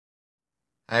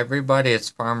Hi everybody, it's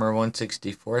Farmer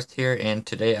 164th here, and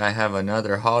today I have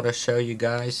another haul to show you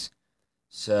guys.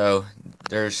 So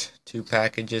there's two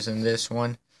packages in this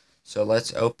one, so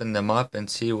let's open them up and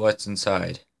see what's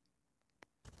inside.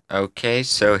 Okay,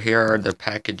 so here are the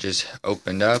packages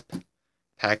opened up.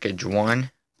 Package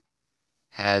 1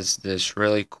 has this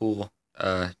really cool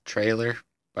trailer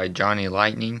by Johnny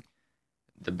Lightning.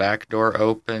 The back door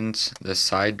opens, the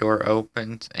side door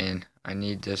opens, and I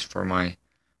need this for my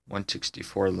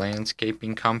 164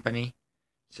 landscaping company,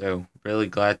 so really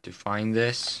glad to find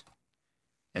this.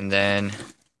 And then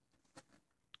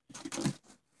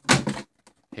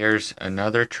here's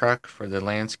another truck for the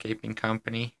landscaping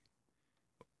company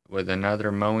with another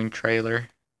mowing trailer.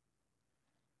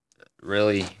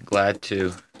 Really glad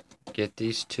to get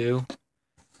these two.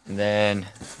 And then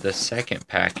the second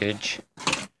package,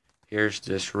 here's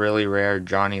this really rare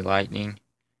Johnny Lightning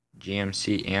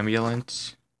GMC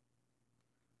ambulance.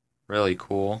 Really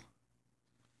cool.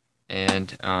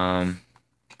 And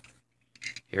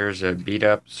here's a beat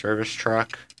up service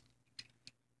truck.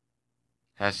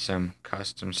 Has some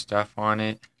custom stuff on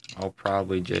it. I'll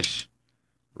probably just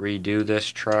redo this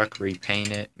truck,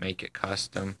 repaint it, make it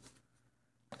custom.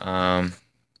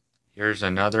 Here's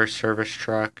another service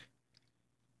truck.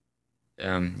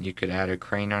 You could add a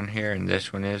crane on here, and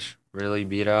this one is really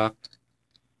beat up,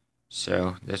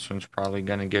 so this one's probably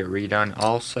gonna get redone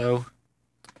also.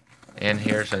 And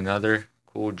here's another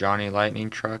cool Johnny Lightning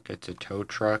truck. It's a tow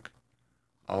truck,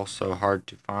 also hard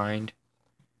to find.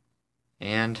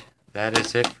 And that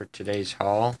is it for today's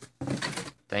haul.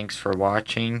 Thanks for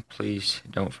watching. Please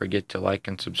don't forget to like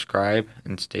and subscribe,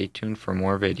 and stay tuned for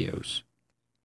more videos.